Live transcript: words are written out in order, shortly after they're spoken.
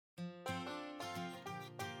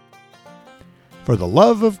For the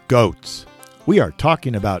love of goats, we are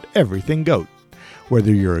talking about everything goat.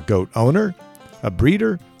 Whether you're a goat owner, a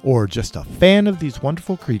breeder, or just a fan of these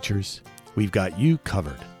wonderful creatures, we've got you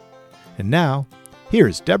covered. And now,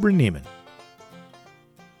 here's Deborah Neiman.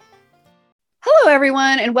 Hello,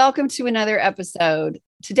 everyone, and welcome to another episode.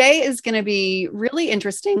 Today is going to be really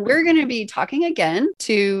interesting. We're going to be talking again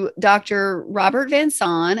to Dr. Robert Van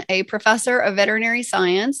Saun, a professor of veterinary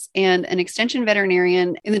science and an extension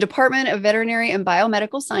veterinarian in the Department of Veterinary and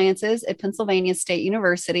Biomedical Sciences at Pennsylvania State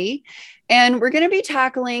University. And we're going to be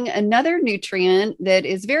tackling another nutrient that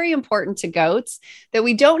is very important to goats that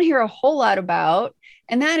we don't hear a whole lot about,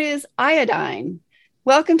 and that is iodine.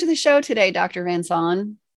 Welcome to the show today, Dr. Van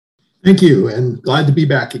Saun. Thank you, and glad to be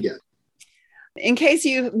back again. In case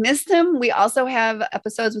you missed them, we also have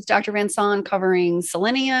episodes with Dr. Van Saun covering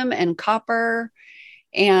selenium and copper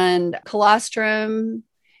and colostrum,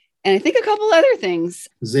 and I think a couple other things.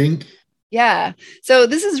 Zinc. Yeah. So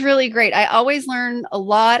this is really great. I always learn a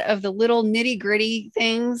lot of the little nitty gritty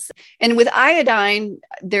things. And with iodine,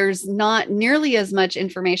 there's not nearly as much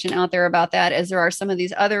information out there about that as there are some of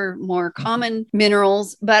these other more common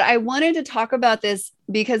minerals. But I wanted to talk about this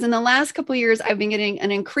because in the last couple of years, I've been getting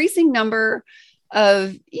an increasing number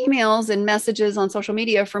of emails and messages on social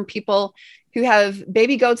media from people who have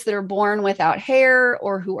baby goats that are born without hair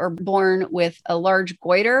or who are born with a large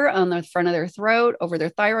goiter on the front of their throat over their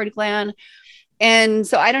thyroid gland. And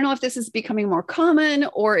so I don't know if this is becoming more common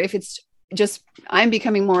or if it's just I'm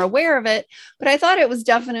becoming more aware of it, but I thought it was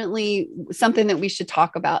definitely something that we should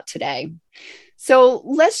talk about today. So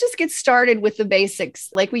let's just get started with the basics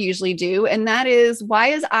like we usually do. And that is, why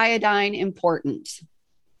is iodine important?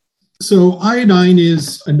 So iodine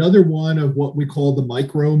is another one of what we call the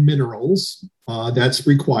micro minerals that's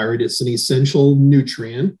required. It's an essential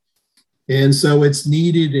nutrient. And so it's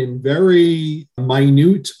needed in very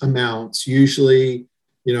minute amounts, usually,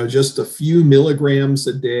 just a few milligrams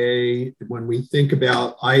a day. When we think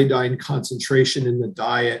about iodine concentration in the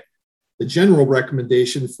diet, the general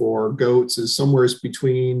recommendation for goats is somewhere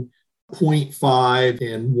between 0.5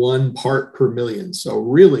 and 1 part per million. So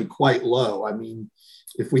really quite low. I mean,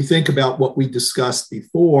 if we think about what we discussed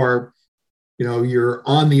before, you're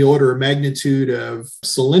on the order of magnitude of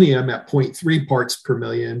selenium at 0.3 parts per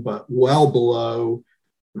million, but well below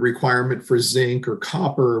the requirement for zinc or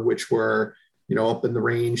copper, which were, up in the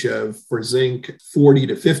range of, for zinc, 40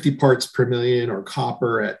 to 50 parts per million, or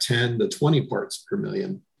copper at 10 to 20 parts per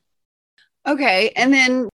million. Okay. And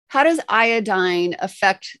then how does iodine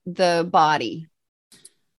affect the body?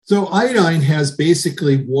 So iodine has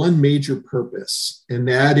basically one major purpose, and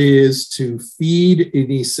that is to feed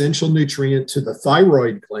an essential nutrient to the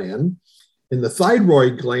thyroid gland. And the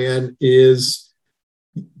thyroid gland is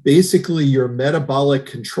basically your metabolic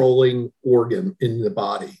controlling organ in the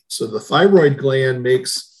body. So the thyroid gland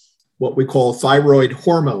makes what we call thyroid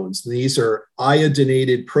hormones. And these are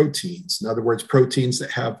iodinated proteins. In other words, proteins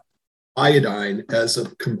that have iodine as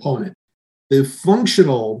a component. The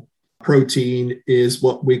functional protein is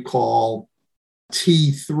what we call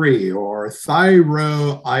T3 or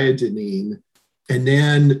thyroiodinine. And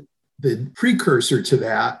then the precursor to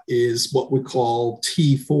that is what we call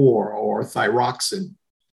T4 or thyroxine.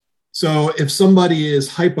 So if somebody is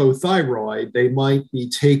hypothyroid, they might be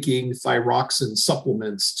taking thyroxine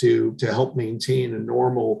supplements to help maintain a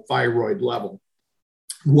normal thyroid level.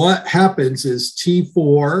 What happens is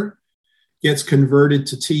T4 gets converted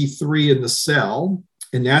to T3 in the cell,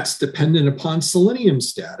 and that's dependent upon selenium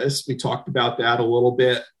status. We talked about that a little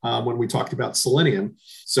bit when we talked about selenium.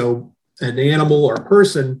 So an animal or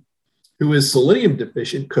person who is selenium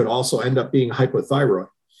deficient could also end up being hypothyroid,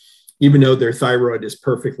 even though their thyroid is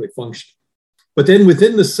perfectly functioning. But then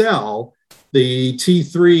within the cell, the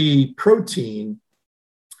T3 protein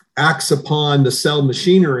acts upon the cell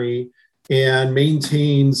machinery and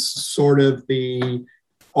maintains sort of the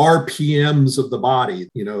RPMs of the body,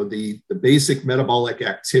 the basic metabolic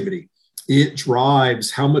activity. It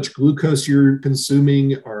drives how much glucose you're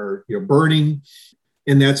consuming or burning.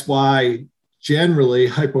 And that's why generally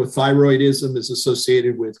hypothyroidism is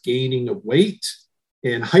associated with gaining of weight,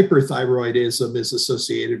 and hyperthyroidism is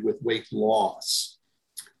associated with weight loss.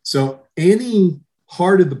 So any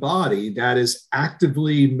part of the body that is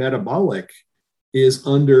actively metabolic is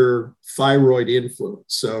under thyroid influence.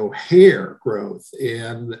 So hair growth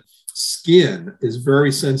and skin is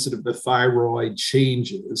very sensitive to thyroid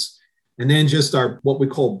changes. And then just our what we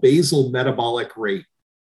call basal metabolic rate.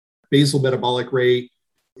 Basal metabolic rate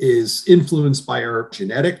is influenced by our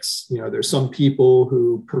genetics. There's some people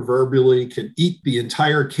who proverbially can eat the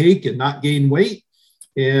entire cake and not gain weight.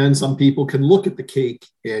 And some people can look at the cake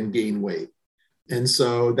and gain weight. And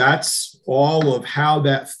so that's all of how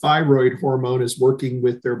that thyroid hormone is working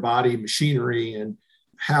with their body machinery and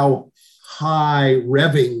how high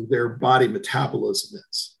revving their body metabolism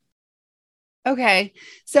is. Okay.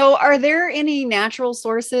 So are there any natural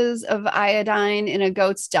sources of iodine in a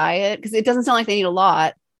goat's diet? Because it doesn't sound like they need a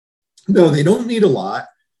lot. No, they don't need a lot.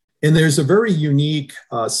 And there's a very unique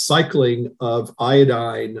cycling of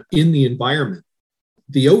iodine in the environment.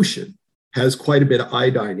 The ocean has quite a bit of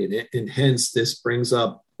iodine in it. And hence, this brings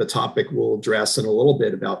up the topic we'll address in a little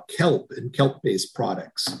bit about kelp and kelp-based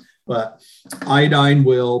products. But iodine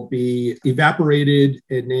will be evaporated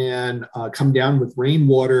and then come down with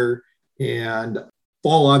rainwater and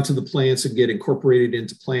fall onto the plants and get incorporated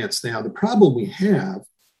into plants. Now, the problem we have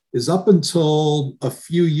is up until a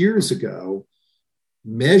few years ago,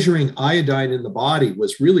 measuring iodine in the body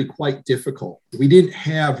was really quite difficult. We didn't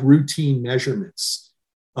have routine measurements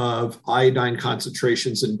of iodine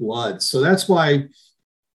concentrations in blood. So that's why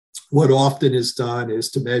what often is done is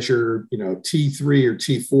to measure, T3 or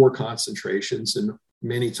T4 concentrations, and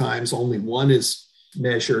many times only one is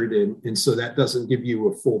measured. And so that doesn't give you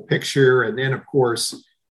a full picture. And then, of course,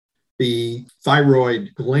 the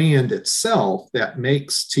thyroid gland itself that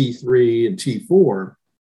makes T3 and T4,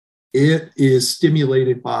 it is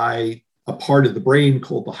stimulated by a part of the brain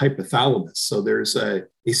called the hypothalamus. So there's a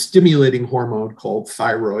stimulating hormone called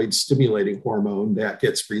thyroid stimulating hormone that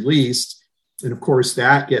gets released. And of course,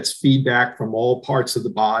 that gets feedback from all parts of the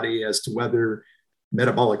body as to whether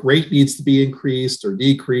metabolic rate needs to be increased or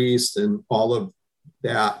decreased, and all of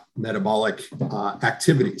that metabolic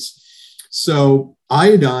activities. So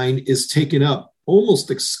iodine is taken up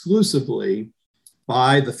almost exclusively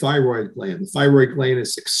by the thyroid gland. The thyroid gland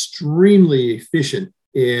is extremely efficient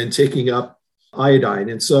in taking up iodine.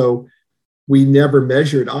 And so we never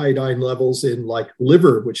measured iodine levels in like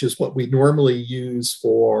liver, which is what we normally use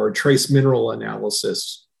for trace mineral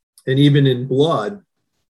analysis, and even in blood.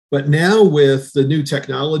 But now with the new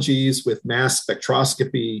technologies, with mass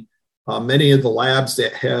spectroscopy, many of the labs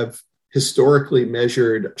that have historically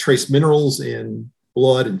measured trace minerals in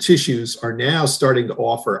blood and tissues are now starting to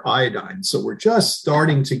offer iodine. So we're just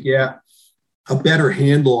starting to get a better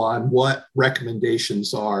handle on what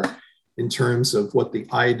recommendations are in terms of what the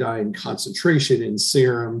iodine concentration in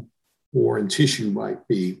serum or in tissue might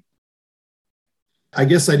be. I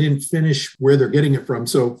guess I didn't finish where they're getting it from.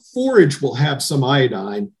 So forage will have some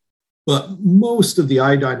iodine, but most of the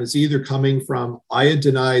iodine is either coming from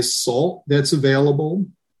iodinized salt that's available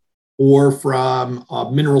or from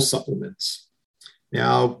mineral supplements.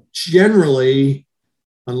 Now, generally,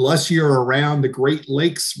 unless you're around the Great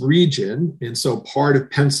Lakes region, and so part of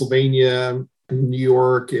Pennsylvania, New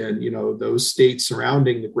York, and those states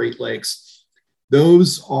surrounding the Great Lakes,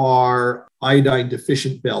 those are iodine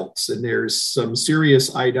deficient belts. And there's some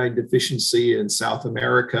serious iodine deficiency in South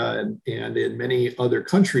America and in many other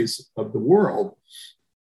countries of the world.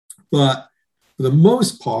 But for the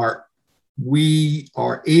most part, we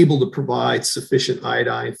are able to provide sufficient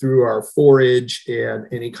iodine through our forage and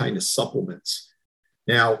any kind of supplements.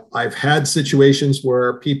 Now, I've had situations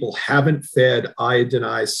where people haven't fed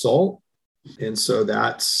iodinized salt, and so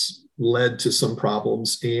that's led to some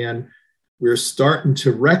problems. And we're starting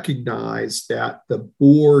to recognize that the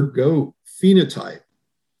Boer goat phenotype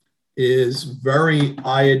is very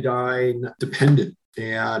iodine dependent,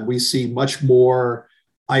 and we see much more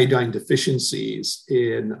iodine deficiencies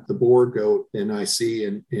in the Boer goat than I see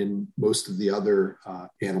in most of the other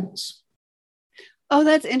animals. Oh,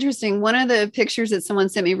 that's interesting. One of the pictures that someone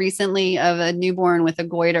sent me recently of a newborn with a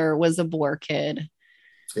goiter was a Boer kid.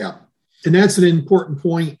 Yeah. And that's an important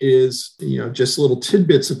point is, just little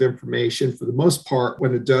tidbits of information. For the most part,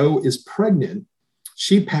 when a doe is pregnant,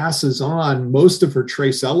 she passes on most of her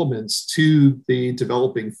trace elements to the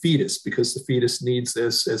developing fetus because the fetus needs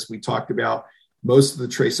this. As we talked about, most of the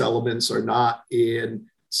trace elements are not in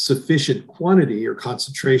sufficient quantity or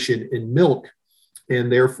concentration in milk,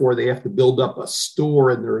 and therefore they have to build up a store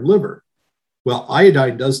in their liver. Well,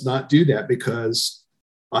 iodine does not do that because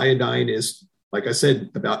iodine is, like I said,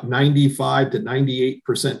 about 95 to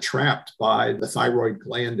 98% trapped by the thyroid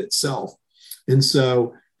gland itself. And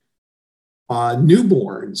so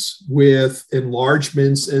newborns with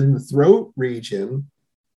enlargements in the throat region,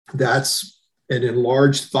 that's an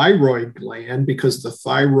enlarged thyroid gland because the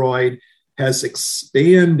thyroid has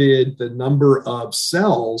expanded the number of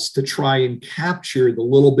cells to try and capture the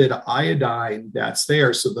little bit of iodine that's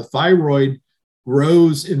there. So the thyroid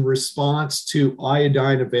grows in response to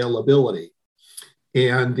iodine availability.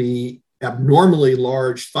 And the abnormally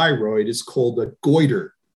large thyroid is called a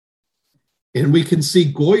goiter. And we can see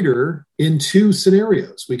goiter in two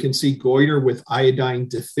scenarios. We can see goiter with iodine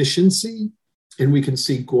deficiency, and we can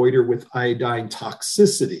see goiter with iodine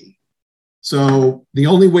toxicity. So the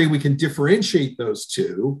only way we can differentiate those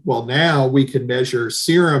two, well, now we can measure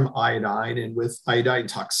serum iodine, and with iodine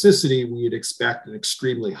toxicity, we'd expect an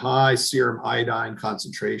extremely high serum iodine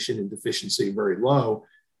concentration and deficiency very low.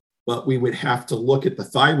 But we would have to look at the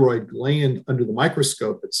thyroid gland under the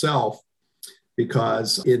microscope itself,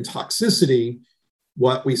 because in toxicity,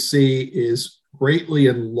 what we see is greatly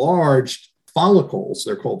enlarged follicles.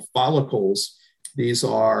 They're called follicles. These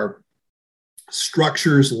are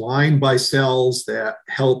structures lined by cells that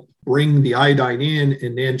help bring the iodine in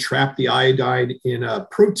and then trap the iodine in a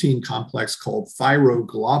protein complex called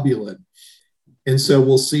thyroglobulin. And so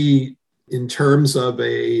we'll see, in terms of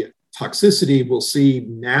a toxicity, we'll see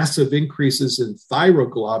massive increases in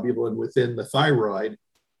thyroglobulin within the thyroid,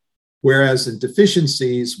 whereas in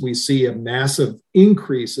deficiencies, we see a massive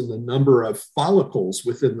increase in the number of follicles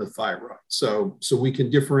within the thyroid. So we can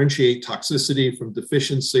differentiate toxicity from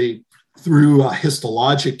deficiency through a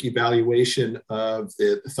histologic evaluation of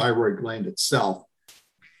the thyroid gland itself.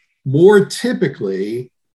 More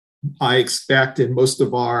typically, I expect in most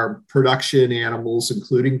of our production animals,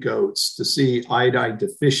 including goats, to see iodine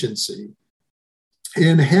deficiency,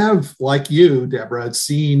 and have, like you, Deborah,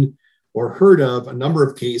 seen or heard of a number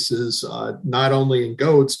of cases, not only in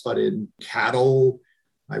goats, but in cattle.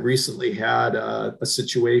 I recently had a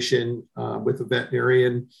situation with a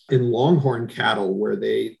veterinarian in longhorn cattle where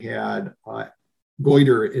they had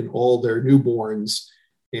goiter in all their newborns.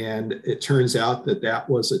 And it turns out that that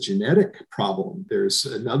was a genetic problem. There's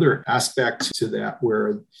another aspect to that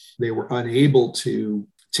where they were unable to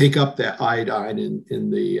take up that iodine in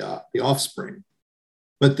the offspring.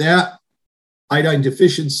 But that iodine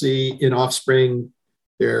deficiency in offspring,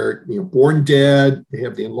 they're born dead, they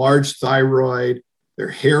have the enlarged thyroid, they're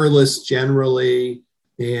hairless generally,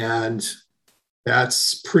 and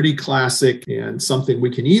that's pretty classic and something we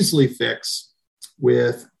can easily fix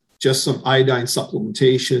with just some iodine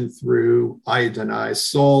supplementation through iodinized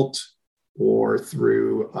salt or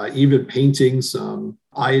through even painting some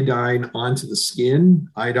iodine onto the skin.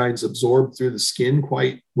 Iodine's absorbed through the skin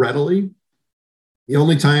quite readily. The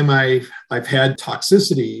only time I've had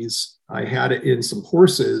toxicities, I had it in some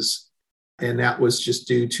horses, and that was just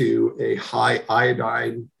due to a high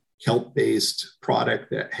iodine kelp-based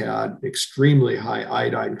product that had extremely high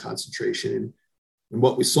iodine concentration. And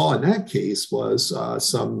what we saw in that case was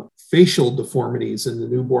some facial deformities in the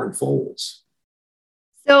newborn foals.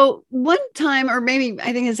 So one time, or maybe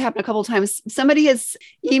I think it's happened a couple of times, somebody has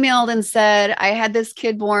emailed and said, I had this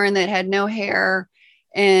kid born that had no hair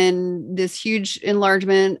and this huge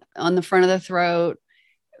enlargement on the front of the throat.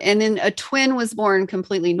 And then a twin was born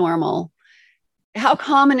completely normal. How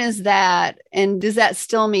common is that? And does that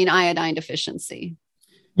still mean iodine deficiency?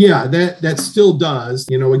 Yeah, that still does.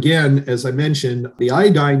 Again, as I mentioned, the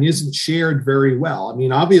iodine isn't shared very well. I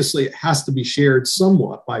mean, obviously it has to be shared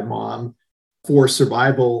somewhat by mom for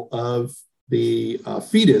survival of the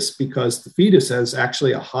fetus, because the fetus has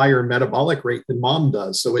actually a higher metabolic rate than mom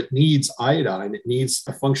does. So it needs iodine, it needs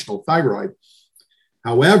a functional thyroid.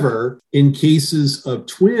 However, in cases of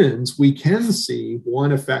twins, we can see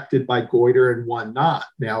one affected by goiter and one not.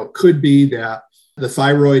 Now, it could be that the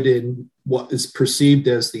thyroid in what is perceived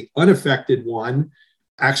as the unaffected one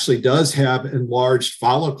actually does have enlarged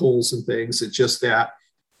follicles and things. It's just that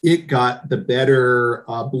it got the better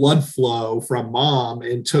blood flow from mom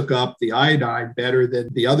and took up the iodine better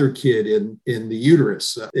than the other kid in the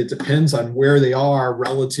uterus. It depends on where they are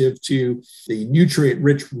relative to the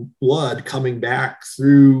nutrient-rich blood coming back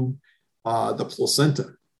through the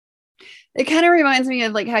placenta. It kind of reminds me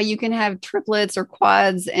of like how you can have triplets or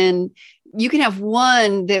quads, and you can have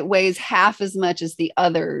one that weighs half as much as the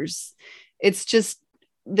others. It's just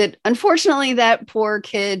that unfortunately that poor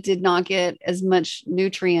kid did not get as much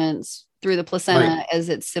nutrients through the placenta as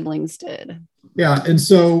its siblings did. Yeah. And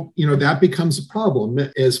so, that becomes a problem.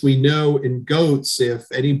 As we know in goats, if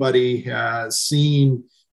anybody has seen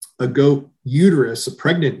a goat uterus, a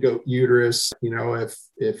pregnant goat uterus,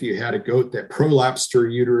 if you had a goat that prolapsed her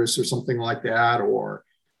uterus or something like that, or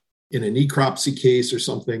in a necropsy case or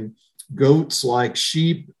something, goats, like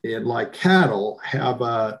sheep and like cattle, have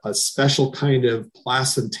a special kind of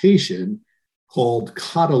placentation called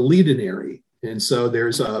cotyledonary. And so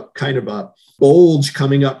there's a kind of a bulge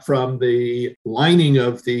coming up from the lining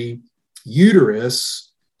of the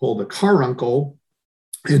uterus called the caruncle.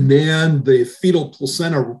 And then the fetal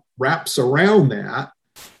placenta wraps around that.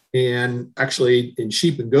 And actually in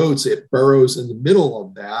sheep and goats, it burrows in the middle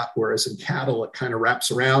of that, whereas in cattle, it kind of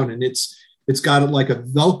wraps around and it's got like a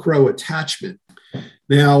Velcro attachment.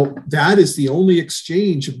 Now, that is the only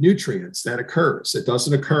exchange of nutrients that occurs. It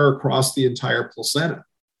doesn't occur across the entire placenta.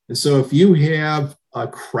 And so if you have a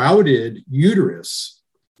crowded uterus,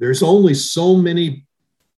 there's only so many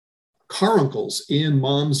caruncles in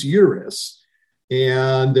mom's uterus.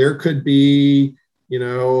 And there could be,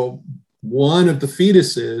 one of the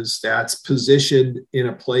fetuses that's positioned in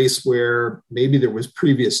a place where maybe there was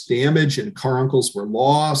previous damage and caruncles were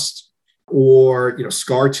lost, or,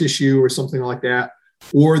 scar tissue or something like that,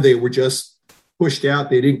 or they were just pushed out.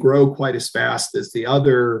 They didn't grow quite as fast as the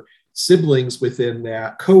other siblings within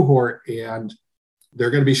that cohort, and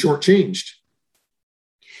they're going to be shortchanged.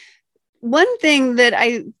 One thing that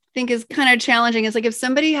I think is kind of challenging is like if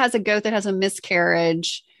somebody has a goat that has a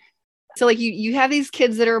miscarriage, so like you have these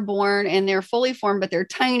kids that are born and they're fully formed, but they're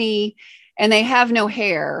tiny and they have no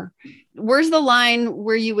hair. Where's the line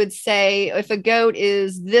where you would say if a goat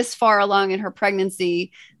is this far along in her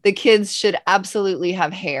pregnancy, the kids should absolutely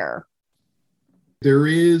have hair? There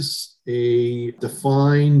is a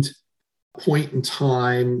defined point in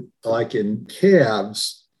time, like in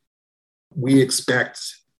calves, we expect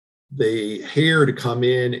the hair to come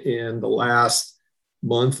in the last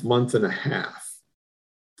month and a half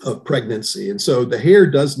of pregnancy. And so the hair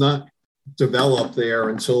does not develop there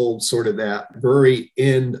until sort of that very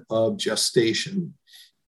end of gestation.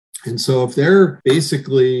 And so if they're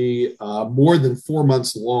basically more than 4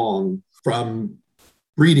 months along from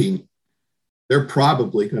breeding, they're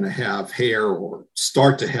probably going to have hair or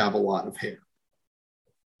start to have a lot of hair.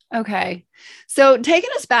 Okay. So taking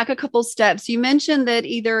us back a couple steps, you mentioned that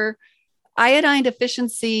either iodine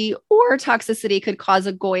deficiency or toxicity could cause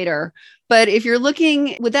a goiter. But if you're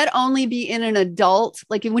looking, would that only be in an adult?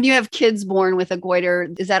 Like when you have kids born with a goiter,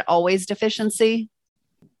 is that always deficiency?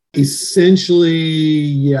 Essentially,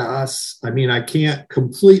 yes. I mean, I can't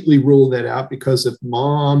completely rule that out because if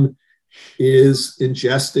mom is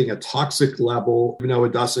ingesting a toxic level, even though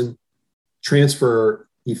it doesn't transfer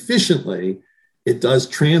efficiently, it does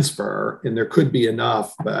transfer and there could be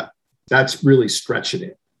enough, but that's really stretching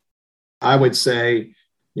it. I would say,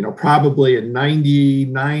 probably in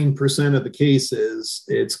 99% of the cases,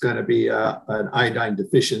 it's going to be an iodine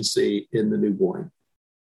deficiency in the newborn.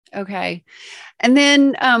 Okay. And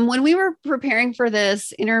then when we were preparing for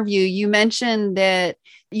this interview, you mentioned that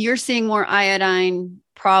you're seeing more iodine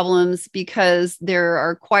problems because there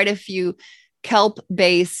are quite a few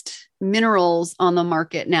kelp-based minerals on the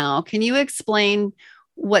market now. Can you explain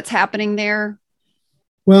what's happening there?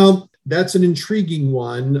 Well, that's an intriguing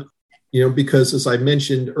one, because as I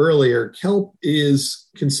mentioned earlier, kelp is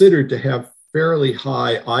considered to have fairly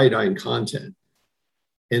high iodine content.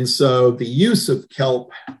 And so the use of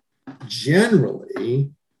kelp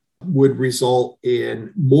generally would result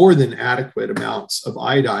in more than adequate amounts of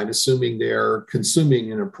iodine, assuming they're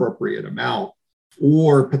consuming an appropriate amount,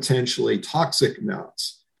 or potentially toxic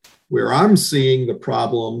amounts. Where I'm seeing the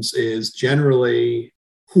problems is generally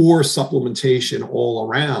poor supplementation all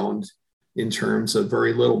around in terms of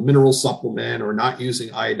very little mineral supplement or not using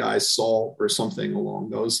iodized salt or something along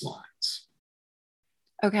those lines.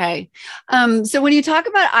 Okay. So when you talk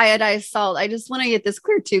about iodized salt, I just want to get this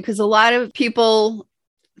clear too, because a lot of people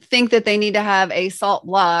think that they need to have a salt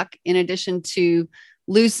block in addition to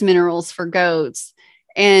loose minerals for goats.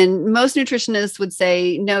 And most nutritionists would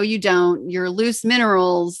say, no, you don't. Your loose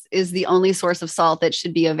minerals is the only source of salt that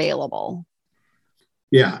should be available.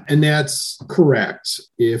 Yeah, and that's correct.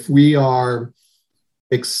 If we are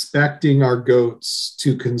expecting our goats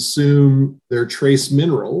to consume their trace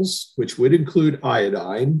minerals, which would include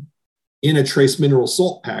iodine, in a trace mineral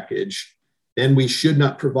salt package, then we should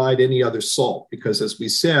not provide any other salt because, as we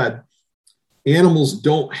said, animals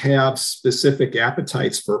don't have specific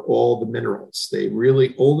appetites for all the minerals. They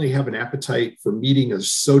really only have an appetite for meeting a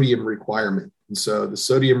sodium requirement. And so the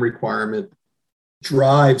sodium requirement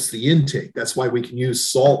drives the intake. That's why we can use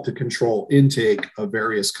salt to control intake of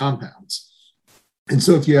various compounds. And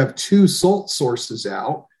so if you have 2 salt sources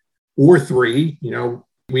out, or 3,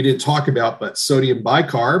 we didn't talk about, but sodium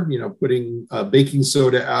bicarb, putting baking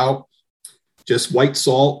soda out, just white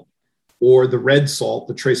salt, or the red salt,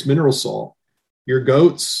 the trace mineral salt, your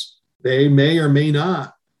goats, they may or may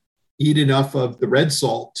not eat enough of the red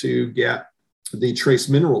salt to get the trace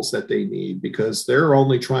minerals that they need because they're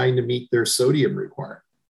only trying to meet their sodium requirement.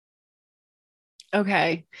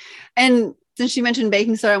 Okay. And since you mentioned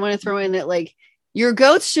baking soda, I want to throw in that your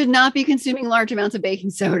goats should not be consuming large amounts of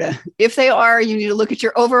baking soda. If they are, you need to look at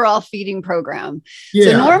your overall feeding program.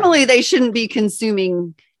 Yeah. So normally they shouldn't be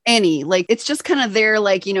consuming any, it's just kind of there,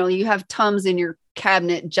 you have Tums in your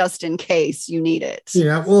cabinet just in case you need it.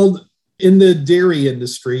 Yeah. Well, In the dairy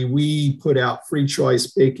industry, we put out Free Choice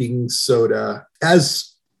baking soda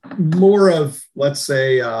as more of, let's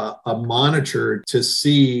say, a monitor to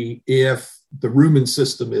see if the rumen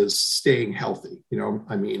system is staying healthy.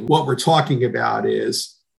 What we're talking about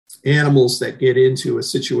is animals that get into a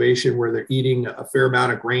situation where they're eating a fair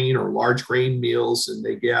amount of grain or large grain meals, and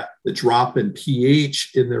they get the drop in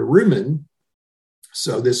pH in their rumen.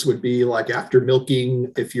 So this would be like after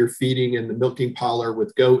milking, if you're feeding in the milking parlor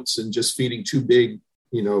with goats and just feeding two big,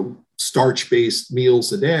 starch-based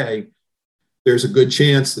meals a day, there's a good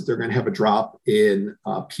chance that they're going to have a drop in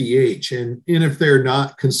pH. And if they're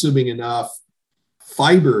not consuming enough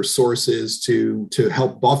fiber sources to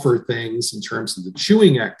help buffer things in terms of the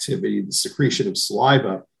chewing activity, the secretion of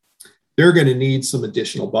saliva, they're going to need some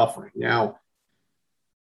additional buffering. Now,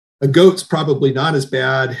 a goat's probably not as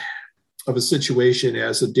bad of a situation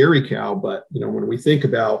as a dairy cow, but when we think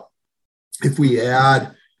about if we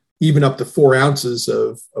add even up to 4 ounces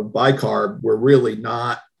of bicarb, we're really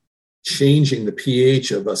not changing the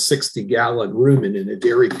pH of a 60-gallon rumen in a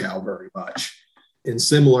dairy cow very much. And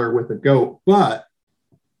similar with a goat, but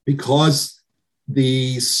because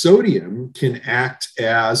the sodium can act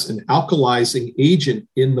as an alkalizing agent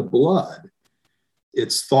in the blood,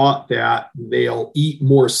 it's thought that they'll eat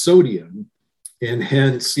more sodium. And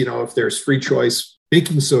hence, if there's Free Choice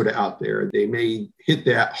baking soda out there, they may hit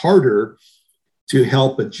that harder to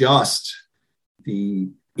help adjust the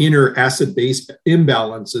inner acid-base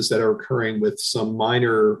imbalances that are occurring with some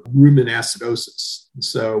minor rumen acidosis.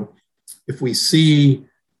 So if we see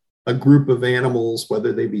a group of animals,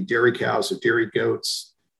 whether they be dairy cows or dairy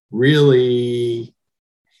goats, really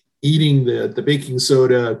eating the baking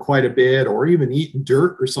soda quite a bit, or even eating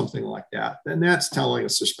dirt or something like that, then that's telling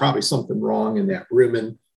us there's probably something wrong in that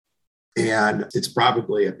rumen. And it's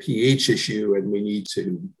probably a pH issue, and we need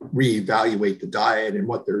to reevaluate the diet and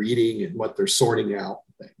what they're eating and what they're sorting out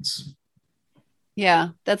things. Yeah,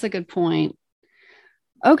 that's a good point.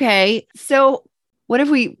 Okay, so what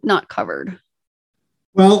have we not covered?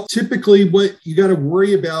 Well, typically what you got to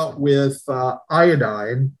worry about with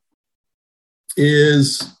iodine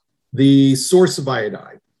is the source of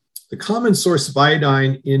iodine. The common source of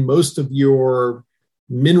iodine in most of your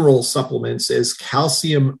mineral supplements is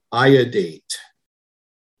calcium iodate.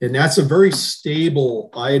 And that's a very stable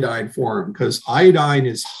iodine form because iodine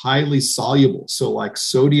is highly soluble. So like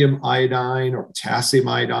sodium iodine or potassium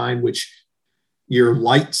iodine, which your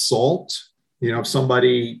light salt, if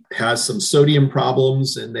somebody has some sodium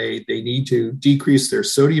problems and they need to decrease their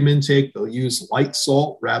sodium intake, they'll use light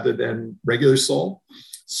salt rather than regular salt.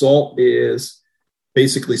 Salt is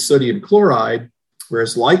basically sodium chloride,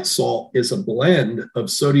 whereas light salt is a blend of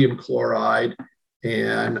sodium chloride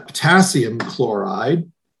and potassium chloride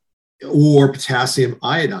or potassium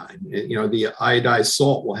iodine. The iodized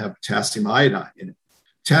salt will have potassium iodine in it.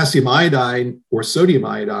 Potassium iodine or sodium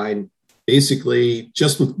iodine, basically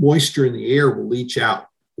just with moisture in the air, will leach out.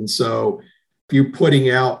 And so if you're putting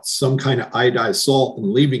out some kind of iodized salt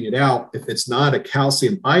and leaving it out, if it's not a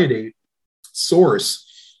calcium iodate source,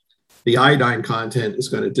 the iodine content is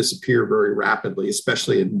going to disappear very rapidly,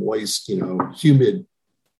 especially in moist, humid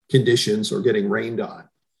conditions or getting rained on.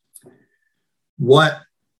 What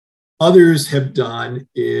others have done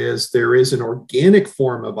is there is an organic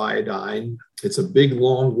form of iodine. It's a big,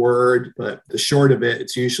 long word, but the short of it,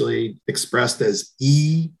 it's usually expressed as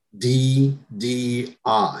EDDI,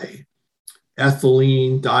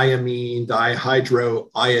 ethylene diamine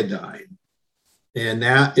dihydroiodine. And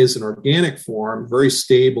that is an organic form, very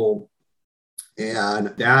stable. And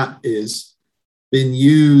that is been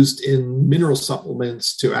used in mineral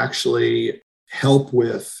supplements to actually help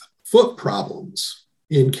with foot problems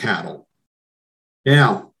in cattle.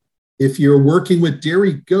 Now, if you're working with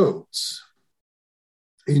dairy goats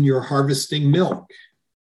and you're harvesting milk,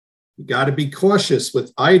 you got to be cautious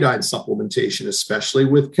with iodine supplementation, especially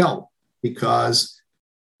with kelp, because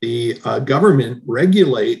the government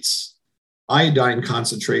regulates iodine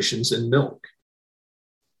concentrations in milk.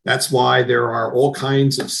 That's why there are all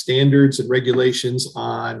kinds of standards and regulations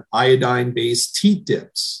on iodine-based teat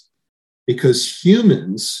dips, because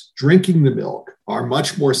humans drinking the milk are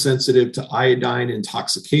much more sensitive to iodine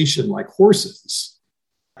intoxication like horses.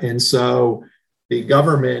 And so the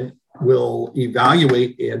government will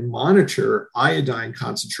evaluate and monitor iodine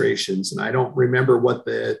concentrations. And I don't remember what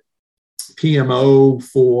the PMO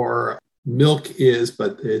for milk is,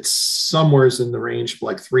 but it's somewhere in the range of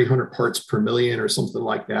like 300 parts per million or something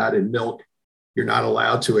like that. In milk, you're not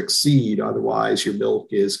allowed to exceed, otherwise your milk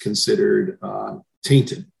is considered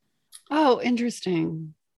tainted. Oh,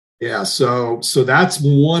 interesting. Yeah, so that's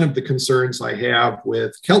one of the concerns I have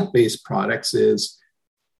with kelp-based products is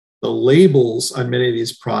the labels on many of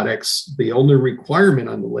these products, the only requirement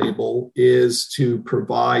on the label is to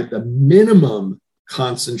provide the minimum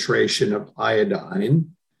concentration of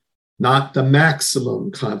iodine, not the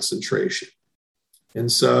maximum concentration.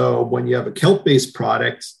 And so when you have a kelp-based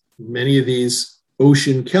product, many of these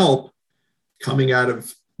ocean kelp coming out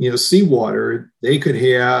of seawater, they could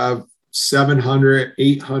have 700,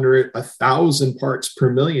 800, 1,000 parts per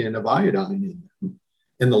million of iodine in them.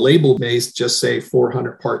 And the label may just say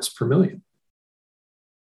 400 parts per million.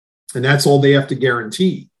 And that's all they have to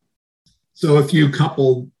guarantee. So if you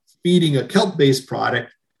couple feeding a kelp-based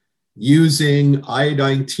product using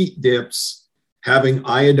iodine teat dips, having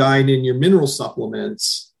iodine in your mineral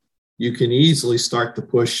supplements, you can easily start to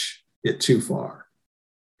push it too far.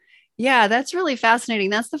 Yeah, that's really fascinating.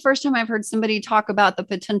 That's the first time I've heard somebody talk about the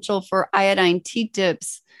potential for iodine teat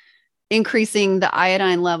dips increasing the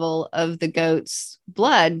iodine level of the goat's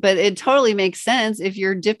blood. But it totally makes sense if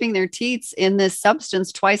you're dipping their teats in this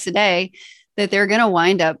substance twice a day, that they're going to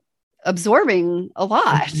wind up absorbing a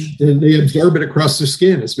lot. They absorb it across their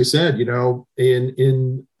skin, as we said.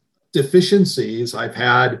 In deficiencies, I've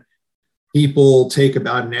had people take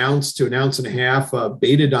about an ounce to an ounce and a half of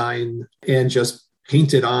betadine and just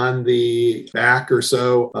paint it on the back or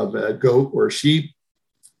so of a goat or sheep,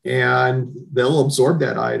 and they'll absorb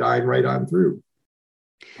that iodine right on through.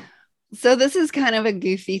 So this is kind of a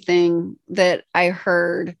goofy thing that I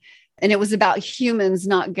heard, and it was about humans,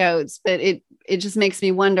 not goats, but it just makes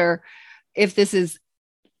me wonder if this is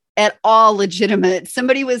at all legitimate.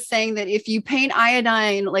 Somebody was saying that if you paint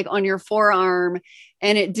iodine like on your forearm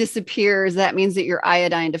and it disappears, that means that you're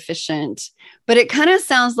iodine deficient. But it kind of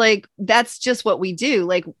sounds like that's just what we do.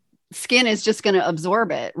 Like skin is just going to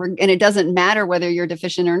absorb it, and it doesn't matter whether you're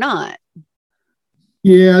deficient or not.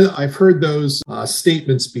 Yeah, I've heard those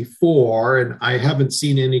statements before, and I haven't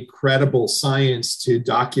seen any credible science to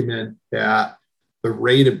document that the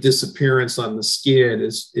rate of disappearance on the skin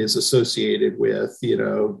is associated with,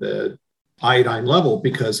 the iodine level,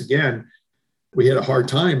 because again, we had a hard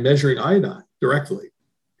time measuring iodine directly.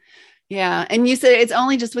 Yeah. And you said it's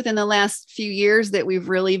only just within the last few years that we've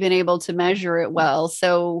really been able to measure it well.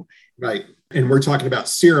 So, right. And we're talking about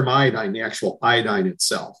serum iodine, the actual iodine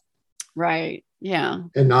itself. Right. Yeah.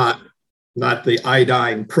 And not the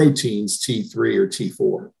iodine proteins T3 or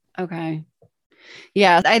T4. Okay.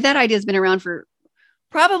 Yeah. That idea has been around for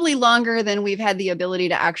probably longer than we've had the ability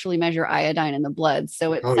to actually measure iodine in the blood.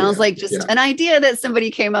 So it sounds like just an idea that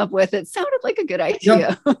somebody came up with. It sounded like a good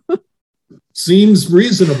idea. Yep. Seems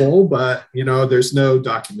reasonable, but there's no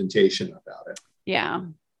documentation about it. Yeah.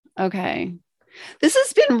 Okay. This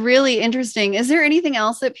has been really interesting. Is there anything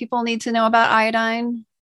else that people need to know about iodine?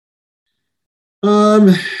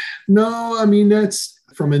 No, I mean, that's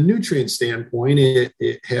from a nutrient standpoint,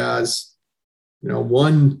 it has,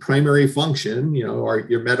 one primary function,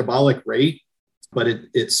 your metabolic rate, but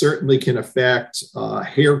it certainly can affect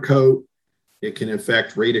hair coat. It can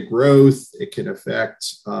affect rate of growth. It can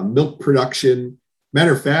affect milk production.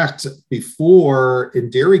 Matter of fact, before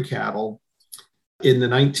in dairy cattle in the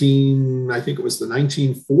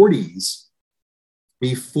 1940s,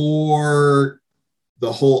 before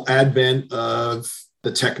the whole advent of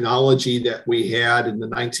the technology that we had in the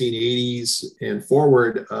 1980s and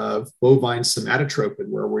forward of bovine somatotropin,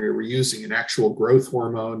 where we were using an actual growth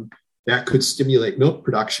hormone that could stimulate milk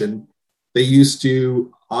production, they used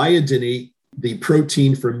to iodinate the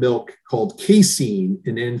protein from milk called casein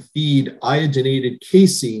and then feed iodinated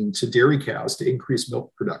casein to dairy cows to increase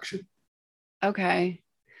milk production. Okay.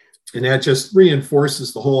 And that just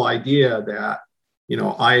reinforces the whole idea that,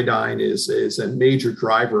 iodine is a major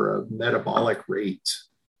driver of metabolic rate.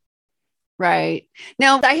 Right.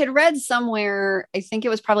 Now, I had read somewhere, I think it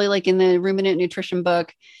was probably like in the ruminant nutrition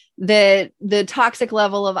book, that the toxic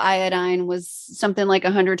level of iodine was something like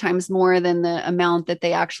 100 times more than the amount that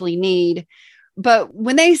they actually need. But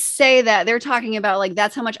when they say that, they're talking about like,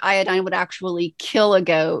 that's how much iodine would actually kill a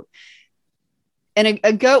goat. And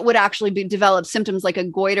a goat would actually develop symptoms like a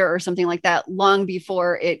goiter or something like that long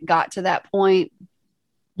before it got to that point.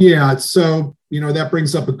 Yeah. So, that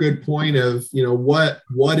brings up a good point of,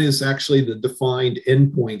 what is actually the defined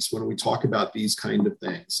endpoints when we talk about these kind of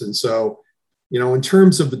things. And so, in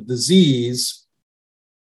terms of a disease,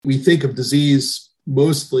 we think of disease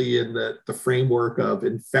mostly in the framework of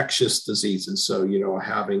infectious diseases. So,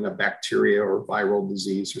 having a bacteria or viral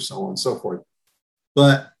disease or so on and so forth.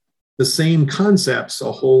 But the same concepts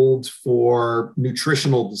hold for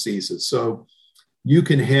nutritional diseases. So you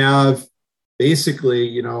can have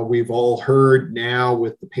basically, we've all heard now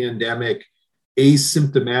with the pandemic,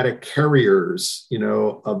 asymptomatic carriers,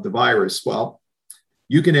 of the virus. Well,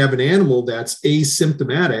 you can have an animal that's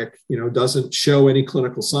asymptomatic, doesn't show any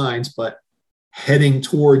clinical signs, but heading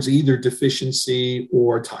towards either deficiency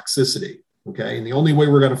or toxicity. Okay. And the only way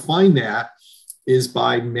we're going to find that is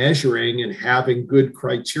by measuring and having good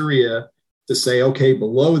criteria to say, okay,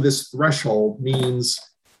 below this threshold means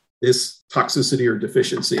this toxicity or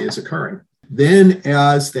deficiency is occurring. Then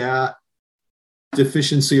as that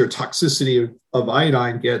deficiency or toxicity of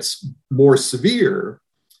iodine gets more severe,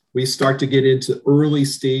 we start to get into early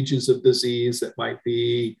stages of disease that might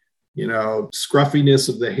be, scruffiness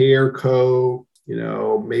of the hair coat,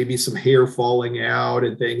 maybe some hair falling out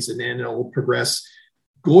and things, and then it'll progress.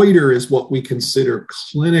 Goiter is what we consider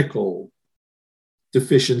clinical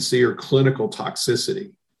deficiency or clinical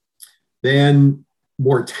toxicity. Then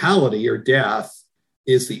mortality or death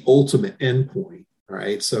is the ultimate endpoint,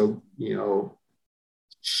 right? So,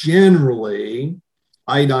 generally,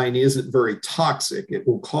 iodine isn't very toxic. It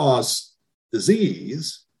will cause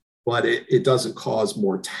disease, but it doesn't cause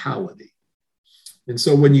mortality. And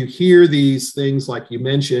so when you hear these things, like you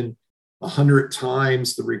mentioned, 100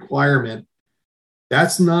 times the requirement,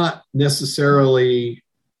 that's not necessarily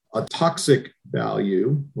a toxic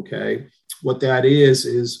value, okay? What that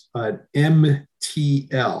is an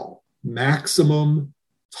MTL, maximum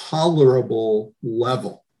tolerable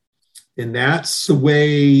level. And that's the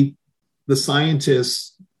way the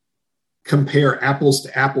scientists compare apples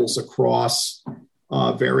to apples across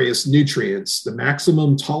various nutrients. The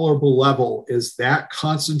maximum tolerable level is that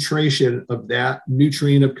concentration of that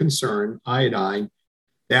nutrient of concern, iodine,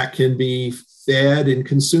 that can be fed and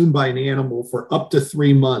consumed by an animal for up to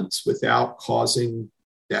 3 months without causing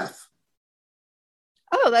death.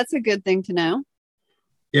 Oh, that's a good thing to know.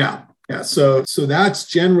 Yeah. So that's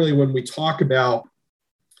generally when we talk about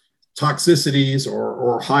toxicities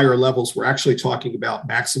or higher levels, we're actually talking about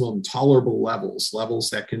maximum tolerable levels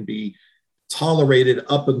that can be tolerated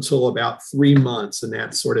up until about 3 months. And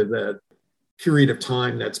that's sort of the period of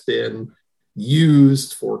time that's been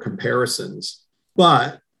used for comparisons.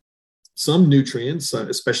 But some nutrients,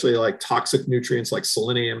 especially like toxic nutrients like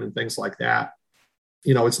selenium and things like that,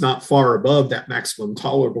 it's not far above that maximum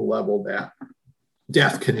tolerable level that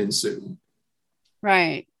death can ensue.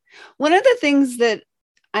 Right. One of the things that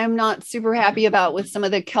I'm not super happy about with some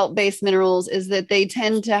of the kelp-based minerals is that they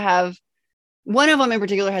tend to have, one of them in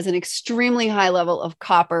particular has an extremely high level of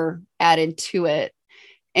copper added to it.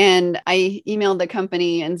 And I emailed the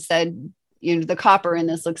company and said, the copper in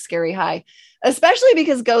this looks scary high, especially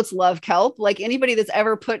because goats love kelp. Like anybody that's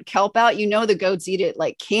ever put kelp out, the goats eat it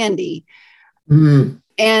like candy. Mm.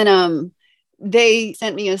 And they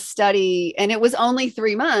sent me a study, and it was only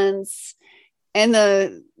 3 months. And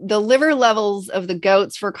the liver levels of the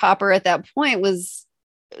goats for copper at that point was,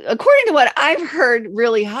 according to what I've heard,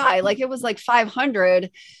 really high. Like it was like 500,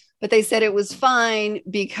 but they said it was fine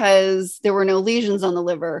because there were no lesions on the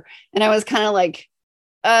liver. And I was kind of like,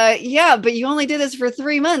 yeah, but you only did this for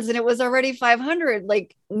 3 months and it was already 500.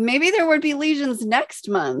 Like maybe there would be lesions next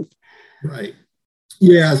month. Right.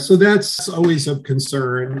 Yeah. So that's always of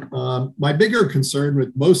concern. My bigger concern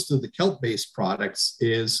with most of the kelp-based products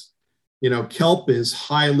is, kelp is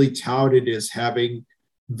highly touted as having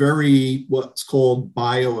very what's called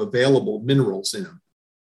bioavailable minerals in them.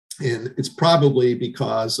 And it's probably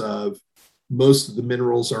because of most of the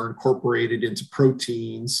minerals are incorporated into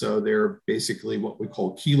proteins. So they're basically what we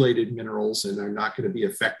call chelated minerals, and they're not going to be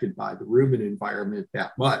affected by the rumen environment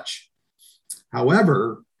that much.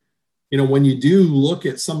 However, when you do look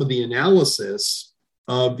at some of the analysis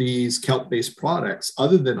of these kelp-based products,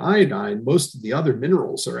 other than iodine, most of the other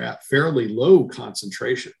minerals are at fairly low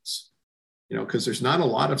concentrations, because there's not a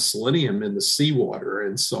lot of selenium in the seawater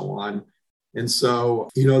and so on. And so,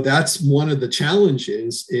 that's one of the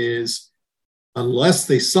challenges is unless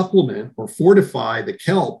they supplement or fortify the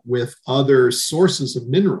kelp with other sources of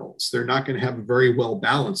minerals, they're not going to have a very well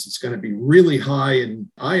balanced. It's going to be really high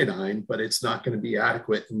in iodine, but it's not going to be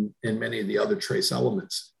adequate in many of the other trace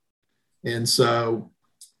elements. And so,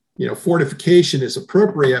 fortification is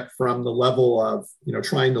appropriate from the level of,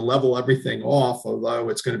 trying to level everything off, although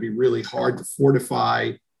it's going to be really hard to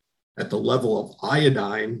fortify at the level of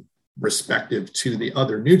iodine respective to the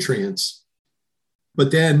other nutrients.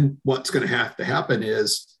 But then what's going to have to happen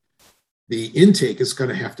is the intake is going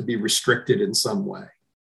to have to be restricted in some way.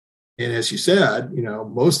 And as you said,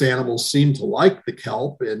 most animals seem to like the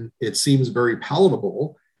kelp and it seems very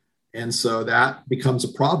palatable. And so that becomes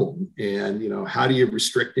a problem. And, how do you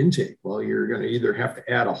restrict intake? Well, you're going to either have to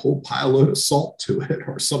add a whole pile load of salt to it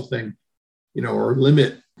or something, or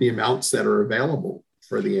limit the amounts that are available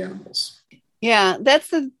for the animals. Yeah, that's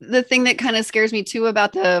the thing that kind of scares me too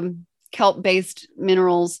about the kelp-based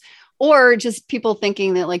minerals or just people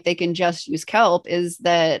thinking that like they can just use kelp, is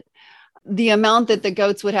that the amount that the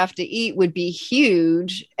goats would have to eat would be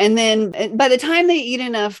huge. And then by the time they eat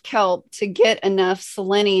enough kelp to get enough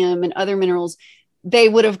selenium and other minerals, they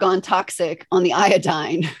would have gone toxic on the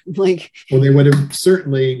iodine. Well, they would have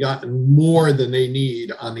certainly gotten more than they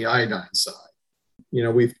need on the iodine side.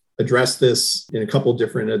 We've addressed this in a couple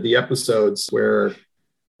different of the episodes where,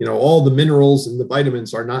 all the minerals and the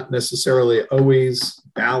vitamins are not necessarily always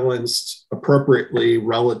balanced appropriately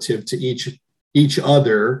relative to each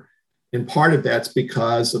other. And part of that's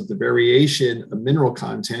because of the variation of mineral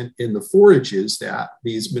content in the forages that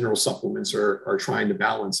these mineral supplements are trying to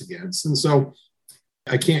balance against. And so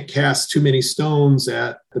I can't cast too many stones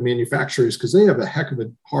at the manufacturers because they have a heck of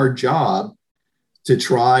a hard job to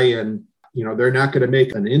try and, they're not going to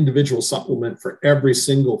make an individual supplement for every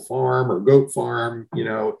single farm or goat farm,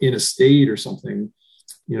 in a state or something.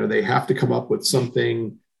 They have to come up with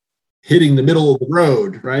something hitting the middle of the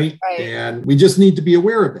road, right? And we just need to be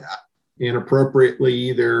aware of that and appropriately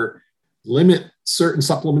either limit certain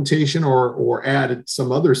supplementation or add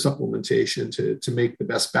some other supplementation to make the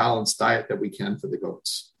best balanced diet that we can for the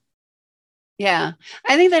goats. Yeah,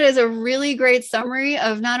 I think that is a really great summary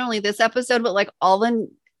of not only this episode, but like all the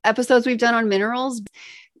episodes we've done on minerals.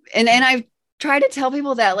 And I've tried to tell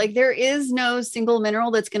people that like there is no single mineral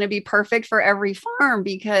that's going to be perfect for every farm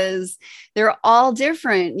because they're all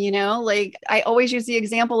different. Like I always use the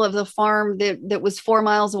example of the farm that was 4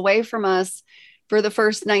 miles away from us for the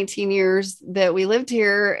first 19 years that we lived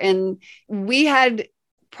here. And we had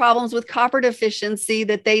problems with copper deficiency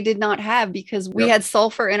that they did not have because we had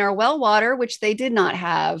sulfur in our well water, which they did not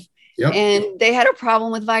have. And they had a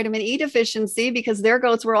problem with vitamin E deficiency because their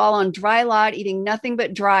goats were all on dry lot eating nothing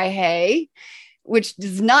but dry hay, which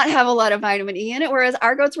does not have a lot of vitamin E in it. Whereas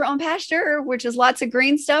our goats were on pasture, which is lots of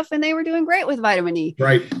green stuff. And they were doing great with vitamin E.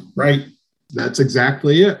 Right. That's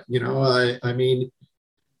exactly it. I mean,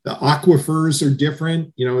 the aquifers are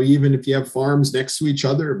different. Even if you have farms next to each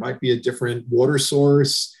other, it might be a different water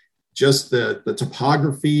source, just the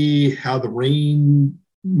topography, how the rain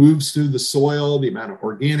moves through the soil, the amount of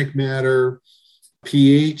organic matter,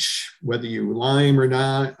 pH, whether you lime or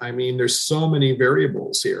not. I mean, there's so many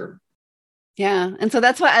variables here. Yeah. And so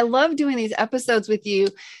that's why I love doing these episodes with you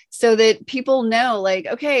so that people know like,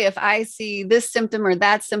 okay, if I see this symptom or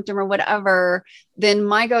that symptom or whatever, then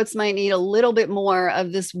my goats might need a little bit more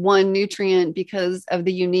of this one nutrient because of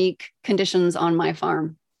the unique conditions on my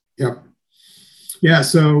farm. Yep. Yeah.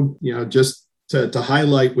 So, just to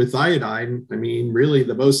highlight with iodine, I mean, really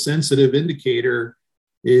the most sensitive indicator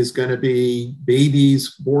is going to be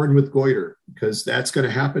babies born with goiter because that's going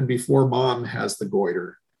to happen before mom has the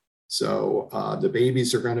goiter. So the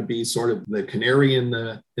babies are going to be sort of the canary in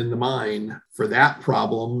the mine for that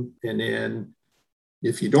problem. And then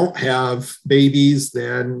if you don't have babies,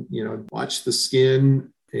 then, watch the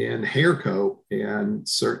skin and hair coat and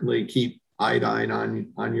certainly keep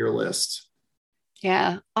iodine on your list.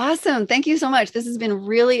 Yeah. Awesome. Thank you so much. This has been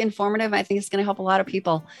really informative. I think it's going to help a lot of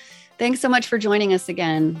people. Thanks so much for joining us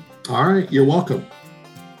again. All right. You're welcome.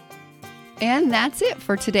 And that's it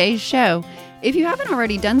for today's show. If you haven't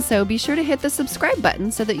already done so, be sure to hit the subscribe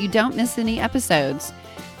button so that you don't miss any episodes.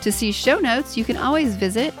 To see show notes, you can always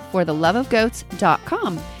visit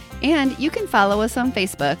fortheloveofgoats.com. And you can follow us on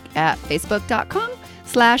Facebook at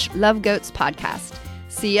facebook.com/lovegoatspodcast.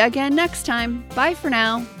 See you again next time. Bye for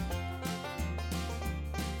now.